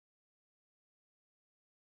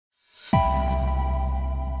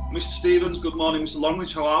Mr. Stevens, good morning. Mr.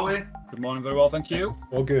 Longridge, how are we? Good morning, very well, thank you.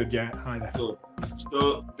 All good, yeah. Hi there. Good.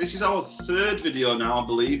 So this is our third video now, I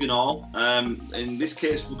believe, in all. In this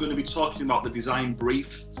case, we're going to be talking about the design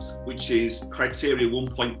brief, which is criteria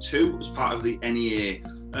 1.2 as part of the NEA.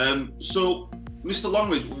 So, Mr.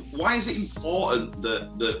 Longridge, why is it important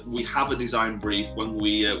that we have a design brief when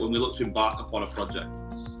we look to embark upon a project?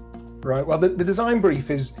 Right. Well, the design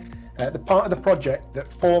brief is the part of the project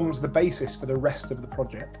that forms the basis for the rest of the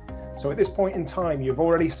project. So at this point in time, you've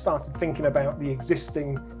already started thinking about the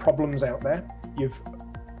existing problems out there. You've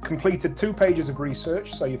completed 2 pages of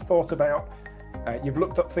research, so you've thought about, you've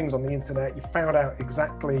looked up things on the internet, you've found out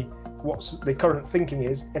exactly what the current thinking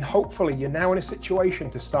is, and hopefully you're now in a situation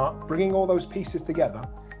to start bringing all those pieces together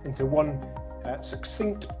into one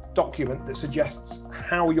succinct document that suggests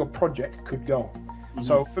how your project could go. Mm-hmm.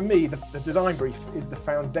 So for me, the design brief is the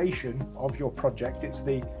foundation of your project. It's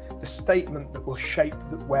the statement that will shape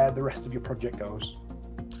where the rest of your project goes.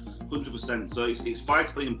 100%. So it's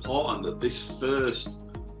vitally important that this first,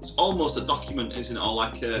 it's almost a document, isn't it, or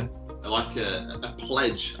like a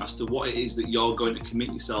pledge as to what it is that you're going to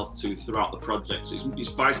commit yourself to throughout the project. So it's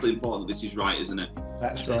vitally important that this is right, isn't it?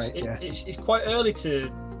 That's right. Yeah. It's quite early to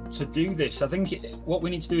do this. I think what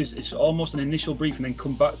we need to do is it's almost an initial brief and then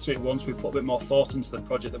come back to it once we put a bit more thought into the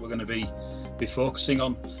project that we're going to be focusing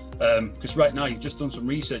on. Because right now you've just done some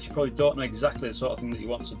research, you probably don't know exactly the sort of thing that you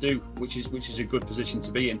want to do, which is a good position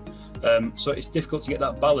to be in. So it's difficult to get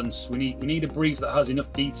that balance. We need a brief that has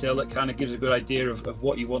enough detail that kind of gives a good idea of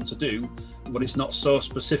what you want to do, but it's not so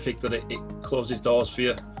specific that it closes doors for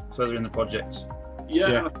you further in the project.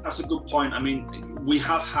 Yeah, that's a good point. I mean, we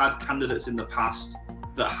have had candidates in the past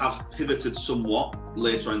that have pivoted somewhat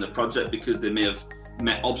later on in the project because they may have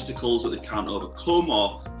met obstacles that they can't overcome,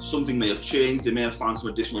 or something may have changed, they may have found some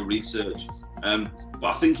additional research. But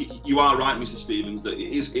I think you are right, Mr. Stevens, that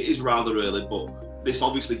it is rather early, but this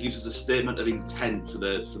obviously gives us a statement of intent for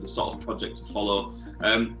the sort of project to follow.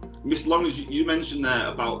 Mr. Longridge, you mentioned there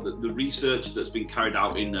about the research that's been carried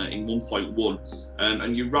out in 1.1,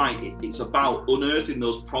 and you're right, it's about unearthing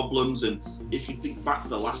those problems. And if you think back to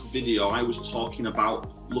the last video, I was talking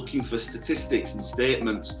about looking for statistics and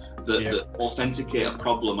statements that authenticate a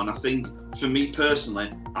problem. And I think for me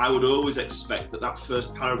personally, I would always expect that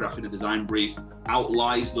first paragraph in a design brief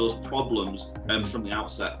outlines those problems from the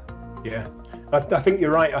outset. Yeah, I think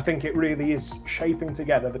you're right. I think it really is shaping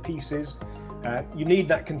together the pieces. You need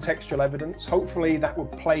that contextual evidence. Hopefully that will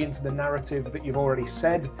play into the narrative that you've already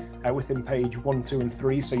said within page 1, 2 and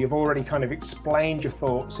 3. So you've already kind of explained your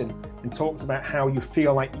thoughts and talked about how you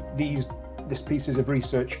feel like these pieces of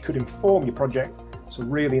research could inform your project. So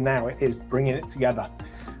really now it is bringing it together.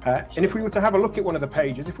 And if we were to have a look at one of the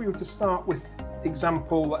pages, if we were to start with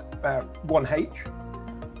example 1H,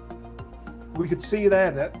 we could see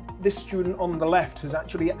there that this student on the left has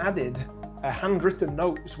actually added handwritten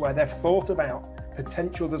notes where they've thought about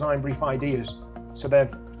potential design brief ideas. So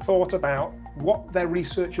they've thought about what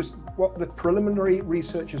the preliminary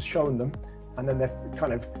research has shown them, and then they've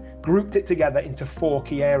kind of grouped it together into 4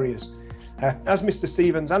 key areas. As Mr.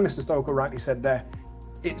 Stevens and Mr. Stoker rightly said there,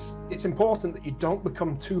 it's important that you don't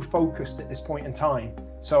become too focused at this point in time.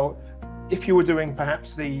 So if you were doing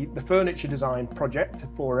perhaps the furniture design project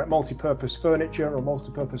for multi-purpose furniture or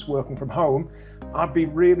multi-purpose working from home, I'd be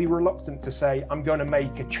really reluctant to say I'm going to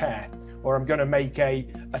make a chair or I'm going to make a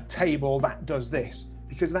table that does this,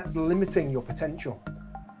 because that's limiting your potential.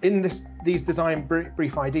 In these design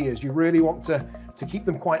brief ideas, you really want to keep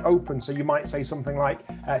them quite open. So you might say something like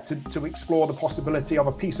to explore the possibility of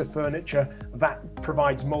a piece of furniture that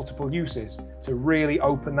provides multiple uses, to really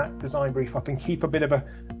open that design brief up and keep a bit of a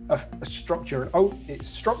structure. It's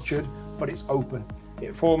structured, but it's open.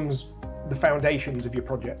 It forms the foundations of your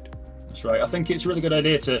project. That's right. I think it's a really good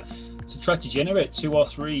idea to try to generate 2 or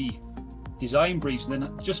 3 design briefs and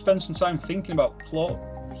then just spend some time thinking about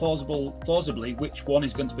plausibly which one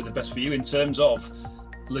is going to be the best for you in terms of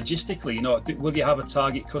logistically. You know, will you have a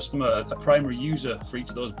target customer, a primary user for each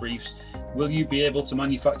of those briefs? Will you be able to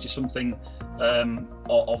manufacture something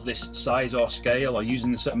of this size or scale, or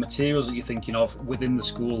using the certain materials that you're thinking of within the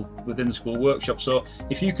school workshop? So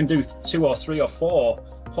if you can do 2 or 3 or 4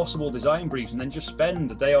 possible design briefs and then just spend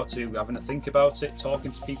a day or 2 having to think about it,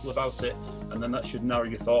 talking to people about it, and then that should narrow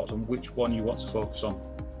your thoughts on which one you want to focus on.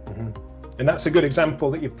 Mm-hmm. And that's a good example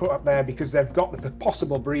that you've put up there, because they've got the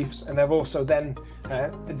possible briefs and they've also then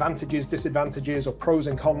advantages, disadvantages, or pros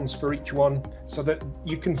and cons for each one, so that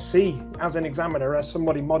you can see, as an examiner, as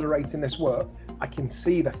somebody moderating this work, I can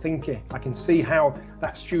see the thinking. I can see how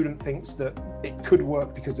that student thinks that it could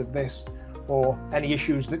work because of this, or any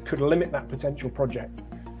issues that could limit that potential project.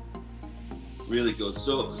 Really good.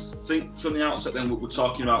 So I think from the outset then we're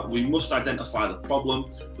talking about we must identify the problem,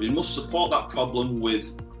 we must support that problem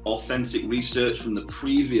with authentic research from the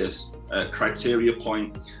previous criteria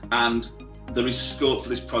point, and there is scope for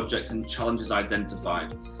this project and challenges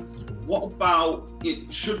identified. What about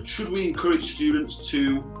it? Should we encourage students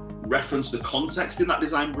to reference the context in that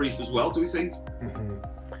design brief as well, do we think?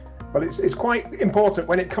 Well, it's quite important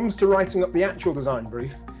when it comes to writing up the actual design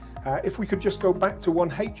brief. If we could just go back to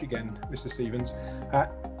 1H again, Mr. Stevens,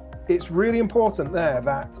 it's really important there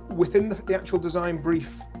that within the actual design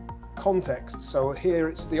brief context, so here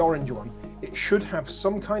it's the orange one, it should have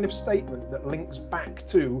some kind of statement that links back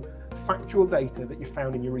to factual data that you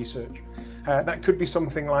found in your research. That could be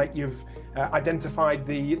something like you've identified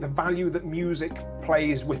the value that music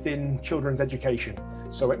plays within children's education.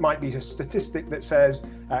 So it might be a statistic that says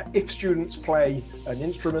if students play an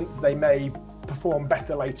instrument, they may perform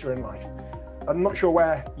better later in life. I'm not sure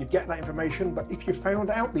where you'd get that information, but if you found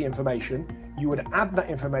out the information, you would add that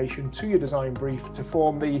information to your design brief to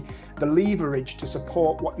form the leverage to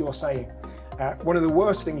support what you're saying. One of the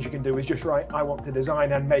worst things you can do is just write, I want to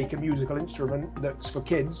design and make a musical instrument that's for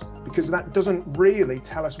kids, because that doesn't really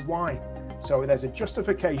tell us why. So there's a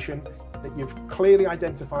justification that you've clearly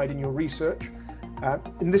identified in your research.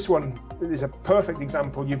 In this one, there's a perfect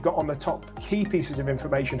example. You've got on the top key pieces of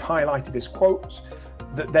information highlighted as quotes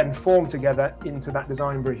that then form together into that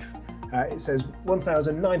design brief. It says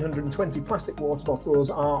 1,920 plastic water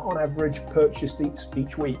bottles are on average purchased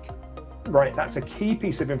each week. Right, that's a key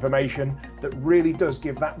piece of information that really does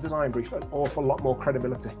give that design brief an awful lot more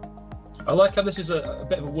credibility. I like how this is a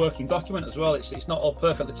bit of a working document as well. It's not all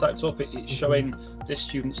perfectly typed up. It's showing this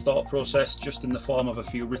student's thought process just in the form of a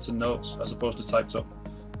few written notes as opposed to typed up.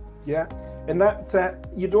 Yeah, and that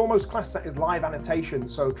you'd almost class that as live annotation.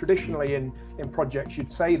 So traditionally in projects,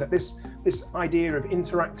 you'd say that this idea of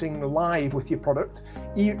interacting live with your project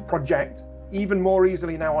even more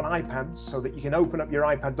easily now on iPads, so that you can open up your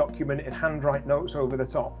iPad document and handwrite notes over the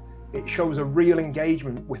top. It shows a real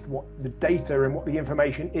engagement with what the data and what the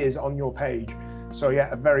information is on your page. So yeah,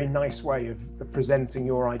 a very nice way of presenting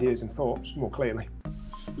your ideas and thoughts more clearly.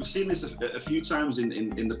 We've seen this a few times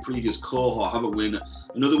in the previous cohort, haven't we? And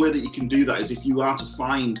another way that you can do that is if you are to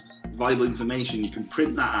find valuable information, you can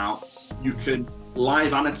print that out, you can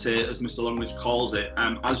live annotate, as Mr. Longridge calls it,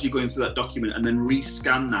 as you're going through that document, and then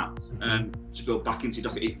rescan that to go back into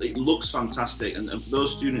your document. It looks fantastic, and for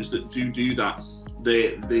those students that do that,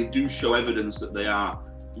 they do show evidence that they are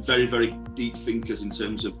very, very deep thinkers in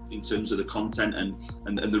terms of the content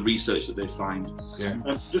and the research that they find.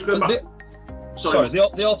 Yeah. Just going back. Sorry,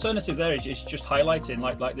 the alternative there is just highlighting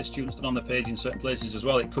like the students done on the page in certain places as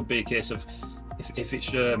well. It could be a case of if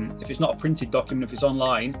it's not a printed document, if it's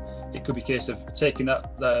online, it could be a case of taking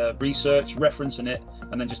that research, referencing it,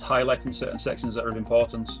 and then just highlighting certain sections that are of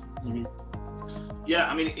importance. Mm-hmm. Yeah,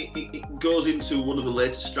 I mean, it goes into one of the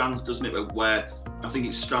later strands, doesn't it, where I think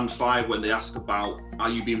it's strand 5 when they ask about, are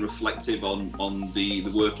you being reflective on the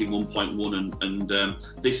work in 1.1, and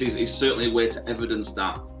this is certainly a way to evidence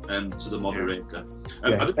that to the moderator.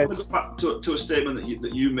 I just want to go back to a statement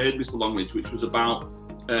that you made, Mr. Longridge, which was about,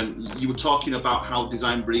 you were talking about how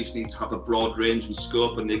design briefs need to have a broad range and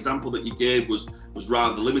scope, and the example that you gave was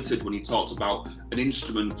rather limited when you talked about an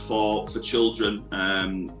instrument for children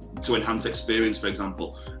to enhance experience, for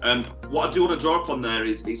example. What I do want to draw upon there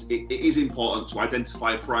is it is important to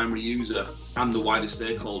identify a primary user and the wider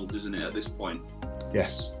stakeholders, isn't it, at this point?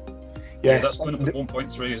 Yes. Yeah, that's coming up at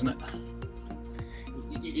 1.3, isn't it?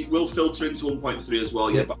 It will filter into 1.3 as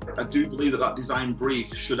well, yeah, but I do believe that design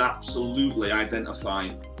brief should absolutely identify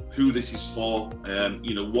who this is for,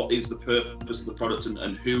 what is the purpose of the product,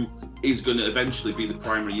 and who is going to eventually be the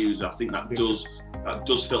primary user. I think that does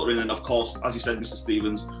filter in, and of course, as you said, Mr.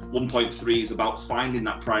 Stevens, 1.3 is about finding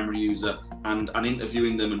that primary user and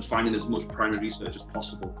interviewing them and finding as much primary research as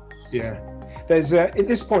possible. Yeah, there's at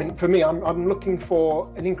this point for me, I'm looking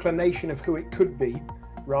for an inclination of who it could be,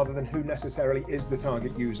 rather than who necessarily is the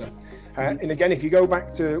target user. And again, if you go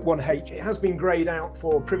back to 1H, it has been greyed out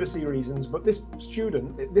for privacy reasons, but this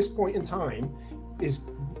student at this point in time is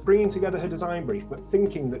bringing together her design brief, but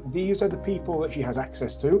thinking that these are the people that she has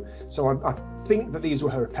access to. So I think that these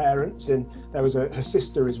were her parents, and there was her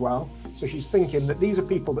sister as well. So she's thinking that these are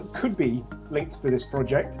people that could be linked to this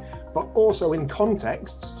project, but also in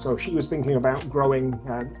context. So she was thinking about growing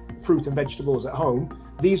fruit and vegetables at home.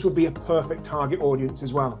 These would be a perfect target audience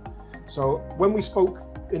as well. So when we spoke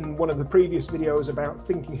in one of the previous videos about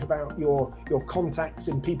thinking about your contacts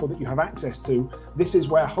and people that you have access to, this is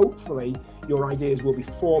where hopefully your ideas will be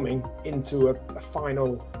forming into a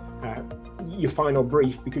final your final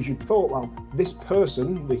brief because you'd thought, well, this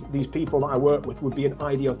person, these people that I work with would be an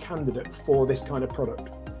ideal candidate for this kind of product.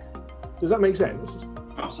 Does that make sense?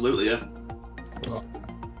 Absolutely, yeah.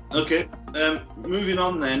 Okay, moving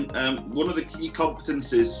on then, one of the key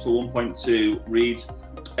competencies for 1.2 reads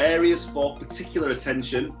areas for particular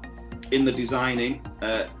attention in the designing,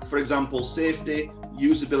 for example, safety,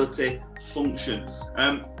 usability, function.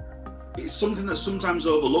 It's something that's sometimes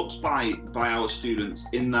overlooked by our students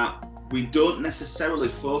in that we don't necessarily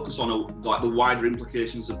focus on like the wider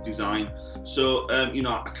implications of design. So, you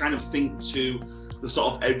know, I kind of think to the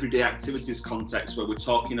sort of everyday activities context where we're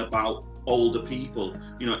talking about older people.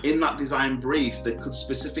 You know, in that design brief, they could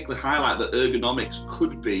specifically highlight that ergonomics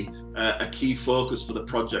could be a key focus for the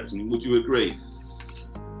project. I mean, would you agree?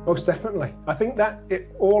 Most definitely. I think that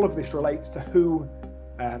all of this relates to who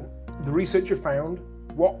the researcher found,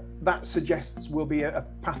 what that suggests will be a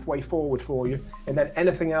pathway forward for you, and then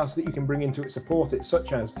anything else that you can bring into it support it,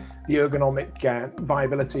 such as the ergonomic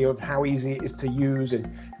viability of how easy it is to use and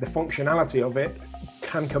the functionality of it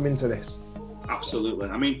can come into this. Absolutely.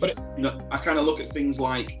 I mean, you know, I kind of look at things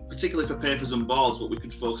like, particularly for papers and boards, what we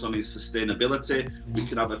could focus on is sustainability. We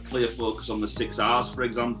could have a clear focus on the 6 R's, for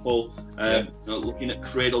example, you know, looking at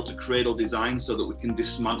cradle to cradle design so that we can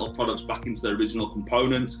dismantle products back into their original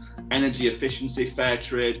components, energy efficiency, fair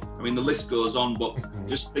trade. I mean, the list goes on, but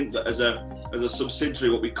just think that as a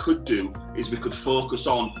subsidiary, what we could do is we could focus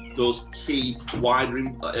on those key wider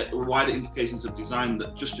implications of design,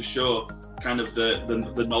 that just to show kind of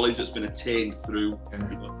the knowledge that's been attained through,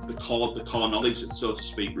 you know, the core knowledge, so to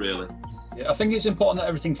speak, really. Yeah, I think it's important that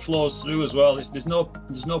everything flows through as well. There's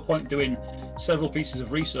no point doing several pieces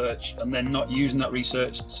of research and then not using that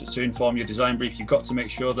research to inform your design brief. You've got to make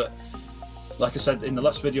sure that, like I said in the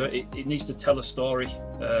last video, it needs to tell a story.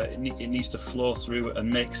 It needs to flow through and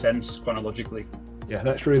make sense chronologically. Yeah,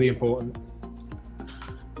 that's really important.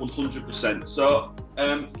 100%. So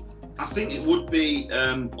I think it would be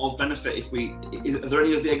of benefit if are there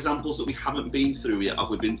any of the examples that we haven't been through yet? Have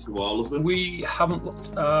we been through all of them? We haven't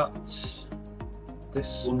looked at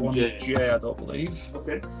this 1J, I don't believe.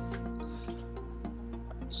 Okay.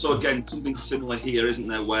 So again, something similar here, isn't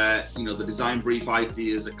there, where, you know, the design brief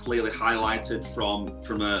ideas are clearly highlighted from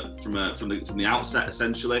the outset,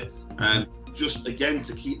 essentially, just again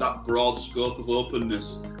to keep that broad scope of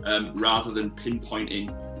openness rather than pinpointing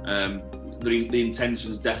the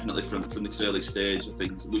intentions definitely from this early stage, I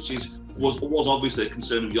think, which was obviously a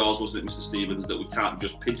concern of yours, wasn't it, Mr. Stevens, that we can't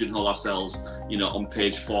just pigeonhole ourselves, you know, on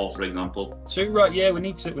page 4, for example. So right, yeah, we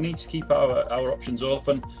need to keep our options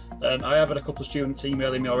open. I have had a couple of students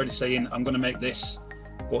emailing me already saying, I'm going to make this,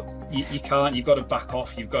 but you can't. You've got to back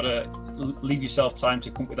off. You've got to leave yourself time to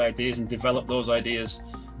come up with ideas and develop those ideas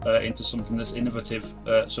into something that's innovative.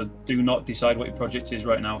 So do not decide what your project is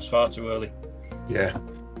right now. It's far too early. Yeah.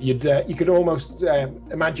 You could almost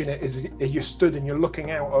imagine it as you're stood and you're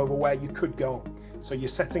looking out over where you could go. So you're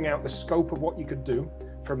setting out the scope of what you could do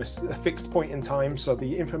from a fixed point in time. So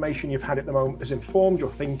the information you've had at the moment has informed your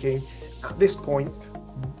thinking. At this point,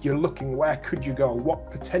 you're looking, where could you go?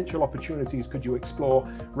 What potential opportunities could you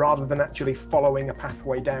explore, rather than actually following a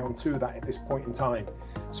pathway down to that at this point in time.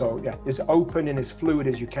 So yeah, as open and as fluid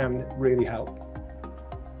as you can really help.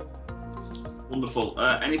 Wonderful.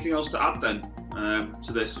 Anything else to add then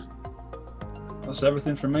to this? That's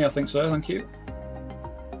everything from me, I think so. Thank you.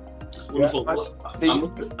 Wonderful.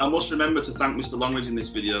 I must remember to thank Mr. Longridge in this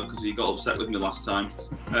video because he got upset with me last time.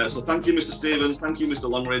 So thank you, Mr. Stevens. Thank you, Mr.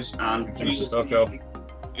 Longridge. And thank you, Mr. Stocko.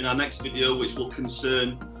 In our next video, which will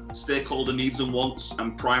concern stakeholder needs and wants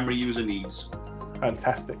and primary user needs.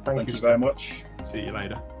 Fantastic. Thank you very much. See you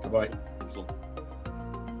later. Bye-bye.